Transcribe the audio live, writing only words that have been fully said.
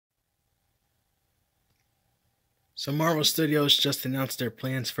So Marvel Studios just announced their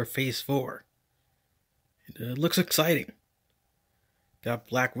plans for Phase 4. It looks exciting. Got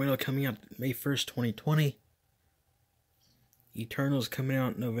Black Widow coming out May 1st, 2020. Eternals coming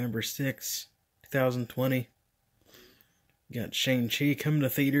out November 6th, 2020. Got Shang-Chi coming to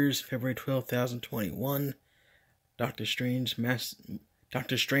theaters February 12th, 2021. Doctor Strange Multiverse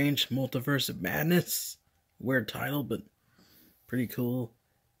of Madness. Weird title, but pretty cool.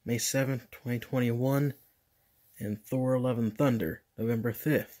 May 7th, 2021. And Thor: Love and Thunder, November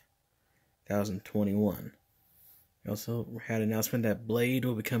 5th, 2021. We also had an announcement that Blade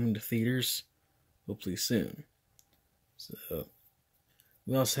will be coming to theaters, hopefully soon. So,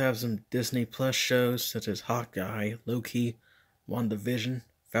 we also have some Disney Plus shows such as Hawkeye, Loki, WandaVision,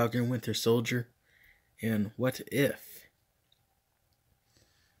 Falcon Winter Soldier, and What If?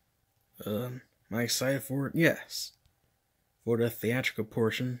 Am I excited for it? Yes. For the theatrical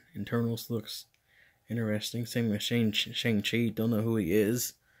portion, Eternals looks interesting. Same with Shang-Chi. Don't know who he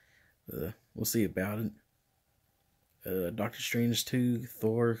is. We'll see about it. Doctor Strange 2,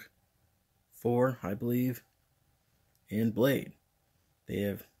 Thor 4, I believe, and Blade. They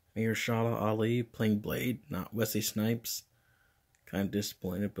have Mahershala Ali playing Blade, not Wesley Snipes. Kind of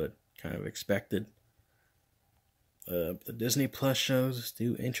disappointed, but kind of expected. The Disney Plus shows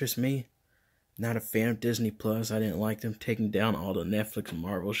do interest me. Not a fan of Disney Plus. I didn't like them taking down all the Netflix and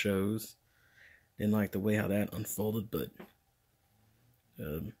Marvel shows. Didn't like the way how that unfolded, but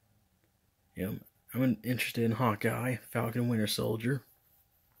I'm interested in Hawkeye, Falcon Winter Soldier.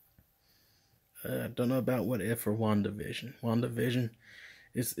 Don't know about What If or WandaVision. WandaVision,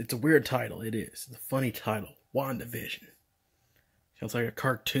 it's a weird title. It is. It's a funny title. WandaVision. Sounds like a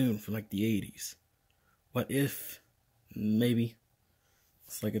cartoon from like the 80s. What If? Maybe.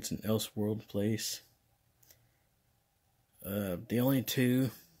 It's like it's an Elseworld place. The only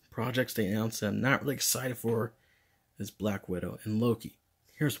two projects they announced that I'm not really excited for is Black Widow and Loki.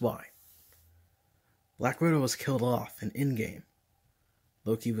 Here's why. Black Widow was killed off in Endgame.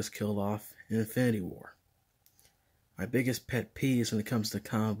 Loki was killed off in Infinity War. My biggest pet peeves when it comes to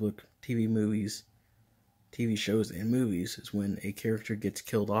comic book, TV movies, TV shows, and movies is when a character gets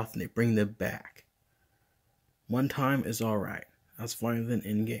killed off and they bring them back. One time is alright. That's finer than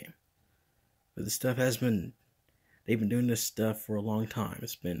Endgame. But this stuff they've been doing this stuff for a long time.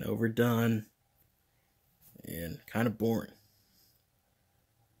 It's been overdone and kind of boring.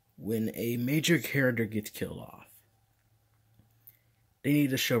 When a major character gets killed off, they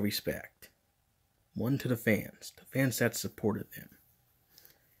need to show respect. One, to the fans that supported them.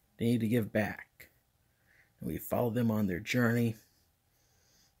 They need to give back. And we follow them on their journey.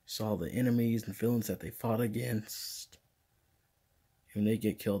 Saw the enemies and villains that they fought against. When they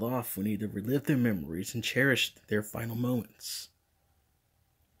get killed off, we need to relive their memories and cherish their final moments.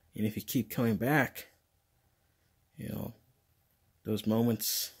 And if you keep coming back, those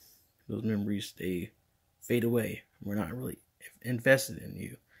moments, those memories, they fade away. We're not really invested in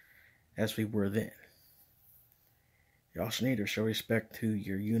you as we were then. You also need to show respect to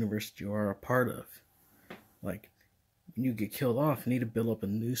your universe you are a part of. Like, when you get killed off, you need to build up a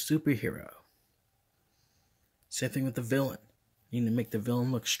new superhero. Same thing with the villain. You need to make the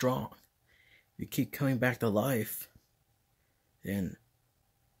villain look strong. If you keep coming back to life, then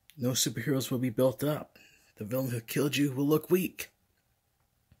no superheroes will be built up. The villain who killed you will look weak.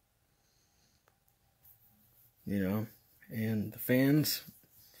 And the fans,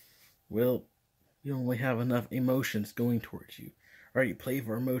 well, you don't really have enough emotions going towards you. Alright, you played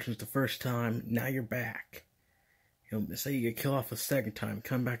for emotions the first time, now you're back. Say you get killed off a second time,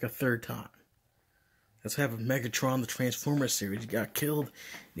 come back a third time. Let's have a Megatron, the Transformers series. He got killed, and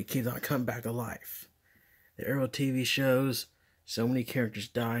he keeps on coming back to life. The Arrow TV shows, so many characters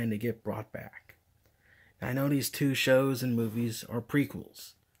die, and they get brought back. Now, I know these two shows and movies are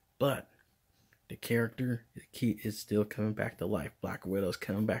prequels, but the character, the key, is still coming back to life. Black Widow's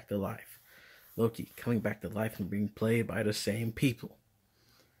coming back to life. Loki coming back to life and being played by the same people.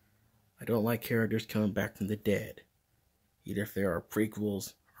 I don't like characters coming back from the dead. Either if there are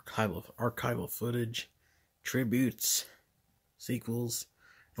prequels, archival footage, tributes, sequels,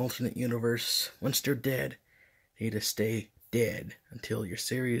 an alternate universe. Once they're dead, they need to stay dead until your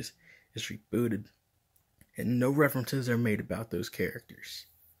series is rebooted and no references are made about those characters.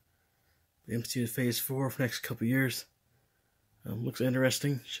 The MCU Phase 4 for the next couple years looks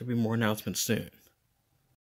interesting. Should be more announcements soon.